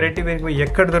వెరైటీ. ఈ వెరైటీ మీకు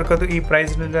ఎక్కడ దొరకదు, ఈ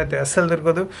ప్రైస్ నుంచి అయితే అస్సలు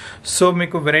దొరకదు. సో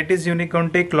మీకు వెరైటీస్ యూనిక్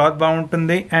ఉంటాయి, క్లాత్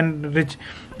బాగుంటుంది and rich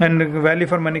and value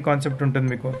for money concept ఉంటుంది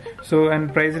మీకు. సో అండ్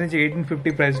ప్రైస్ రేంజ్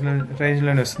 1850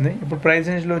 రేంజ్లోనే వస్తుంది. ఇప్పుడు ప్రైస్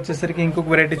రేంజ్లో వచ్చేసరికి ఇంకొక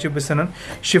వెరైటీ చూపిస్తున్నాను.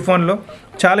 షిఫాన్లో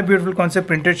చాలా బ్యూటిఫుల్ కాన్సెప్ట్,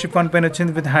 ప్రింటెడ్ షిఫాన్ పైన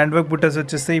వచ్చింది విత్ హ్యాండ్ వర్క్ బుట్టర్స్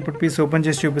వచ్చేస్తాయి. ఇప్పుడు పీస్ ఓపెన్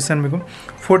చేసి చూపిస్తాను మీకు.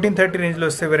 1430 రేంజ్లో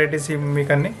వస్తాయి వెరైటీస్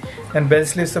మీకు అన్ని. అండ్ బెల్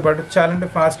స్లీవ్స్తో పాటు చాలా అంటే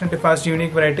ఫాస్ట్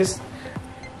యూనిక్ వెరైటీస్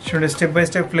చూడండి. స్టెప్ బై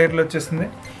స్టెప్ ఫ్లేర్లో వచ్చేస్తుంది.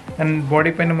 అండ్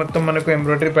బాడీ పైన మొత్తం మనకు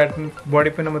ఎంబ్రాయిడరీ ప్యాటర్న్,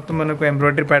 బాడీ పైన మొత్తం మనకు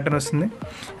ఎంబ్రాయిడరీ ప్యాటర్న్ వస్తుంది.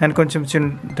 అండ్ కొంచెం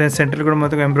చిన్న సెంటర్ కూడా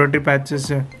మొత్తం ఎంబ్రాయిడరీ ప్యాచెస్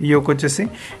యోక్ వచ్చేసి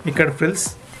ఇక్కడ ఫ్రిల్స్,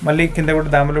 మళ్ళీ కింద కూడా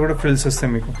దామలో కూడా ఫ్రిల్స్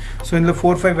వస్తాయి మీకు. సో ఇందులో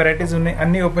 4-5 వెరైటీస్ ఉన్నాయి,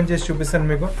 అన్నీ ఓపెన్ చేసి చూపిస్తాను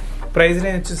మీకు. ప్రైస్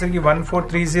రేంజ్ వచ్చేసరికి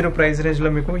 1430 ప్రైస్ రేంజ్లో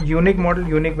మీకు యూనిక్ మోడల్,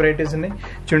 యూనిక్ వెరైటీస్ ఉన్నాయి.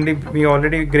 చూడండి, మీ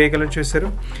ఆల్రెడీ గ్రే కలర్ చూస్తారు.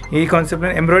 ఈ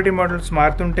కాన్సెప్ట్లో ఎంబ్రాయిడరీ మోడల్స్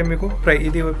మారుతుంటే మీకు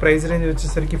ఇది ప్రైస్ రేంజ్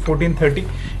వచ్చేసరికి 1430.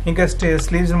 ఇంకా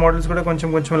స్లీవ్స్ మోడల్స్ కూడా కొంచెం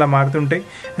కొంచెం అలా మారుతుంటాయి.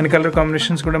 అండ్ కలర్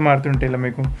కాంబినేషన్స్ కూడా మారుతుంటాయి ఇలా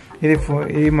మీకు. ఇది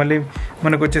మళ్ళీ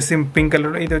మనకు వచ్చేసి పింక్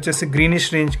కలర్, ఇది వచ్చేసి గ్రీనిష్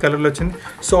రేంజ్ కలర్లో వచ్చింది.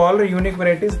 So all unique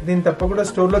varieties. దీని తప్ప కూడా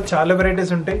స్టోర్లో చాలా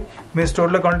వెరైటీస్ ఉంటాయి. మీరు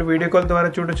స్టోర్లో కావాలంటే వీడియో కాల్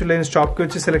ద్వారా చూడొచ్చు, లేదా స్టాప్కి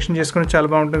వచ్చి సెలెక్షన్ చేసుకుని చాలా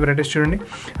బాగుంటుంది వెరైటీస్ చూడండి.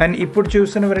 అండ్ ఇప్పుడు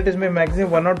చూస్తున్న వెరైటీస్ మేము మ్యాక్సిమం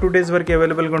 1 or 2 days వరకు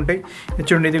అవైలబుల్గా ఉంటాయి.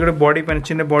 చూడండి, ఇది కూడా బాడీ పైన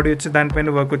చిన్న బాడీ వచ్చి దానిపైన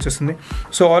వర్క్ వచ్చేస్తుంది.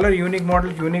 So all are unique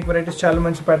model, unique varieties, చాలా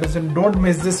మంచి patterns. Don't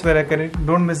miss this variety,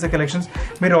 don't miss the collections.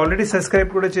 మీరు ఆల్రెడీ సబ్స్క్రైబ్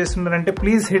కూడా చేస్తున్నారంటే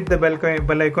please hit the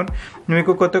bell icon.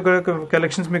 మీకు కొత్త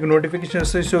కలెక్షన్స్ మీకు నోటిఫికేషన్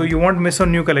వస్తాయి. So you want miss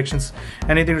on new collections.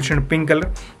 అనేది చూడండి పింక్ కలర్,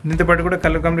 దీంతో పాటు కూడా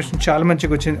కలర్ కాంబినేషన్ చాలా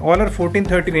మంచిగా వచ్చింది. All are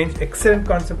 1430 range. Excellent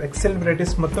concept, excellent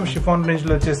varieties. మొత్తం షిఫాన్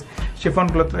రేంజ్లో వచ్చేసి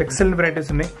షిఫాన్ క్లాత్ ఎక్సలెంట్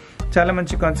వెరైటీస్ ఉన్నాయి. చాలా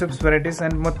మంచి కాన్సెప్ట్స్ వెరైటీస్.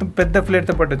 అండ్ మొత్తం పెద్ద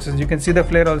ఫ్లేర్తో పాటు వచ్చేసి you can see the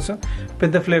flare also.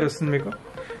 పెద్ద ఫ్లేర్ వస్తుంది మీకు.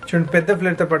 చూడండి, పెద్ద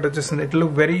ఫ్లేర్తో పాటు వచ్చేస్తుంది. It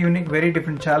look very unique, very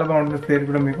different, చాలా బాగుంటుంది ఫ్లేర్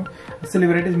కూడా మీకు. అసలు ఈ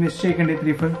వెరైటీస్ మిస్ చేయకండి.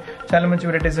 3-4 చాలా మంచి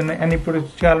వెరైటీస్ ఉన్నాయి. అండ్ ఇప్పుడు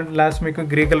చాలా లాస్ట్ మీకు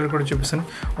గ్రే కలర్ కూడా చూపిస్తాను.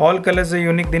 All colours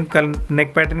unique. దీని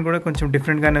నెక్ ప్యాటర్న్ కూడా కొంచెం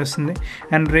డిఫరెంట్గానే వస్తుంది.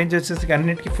 అండ్ రేంజ్ వచ్చేసి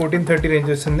అన్నిటికీ 1430 రేంజ్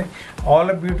వస్తుంది.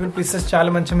 ఆల్ ఆఫ్ బ్యూటిఫుల్ పీసెస్,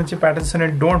 చాలా మంచి మంచి ప్యాటర్న్స్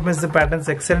ఉన్నాయి. Don't miss the patterns,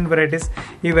 excellent varieties.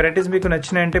 ఈ వెరైటీస్ మీకు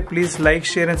నచ్చినాయంటే please like,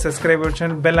 share and subscribe our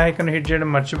channel. Bell icon hit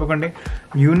చేయడం మర్చిపోకండి.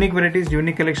 యూనిక్ వెరైటీస్,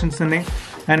 యూనిక్ కలెక్షన్స్ ఉన్నాయి.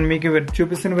 అండ్ మీకు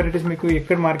చూపిస్తున్న వెరైటీస్ మీకు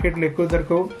ఎక్కడ మార్కెట్లో ఎక్కువ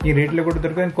దొరకవు, ఈ రేట్లో కూడా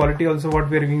దొరకవు. And quality also what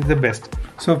we are giving the best.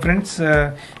 So friends,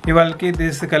 ఇవాళకి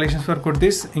దిస్ కలెక్షన్స్ ఫర్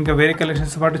కుర్తీస్. ఇంకా వేరే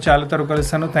కలెక్షన్స్ పాటు చాలా త్వరగా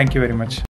కలుస్తాను. Thank you very much.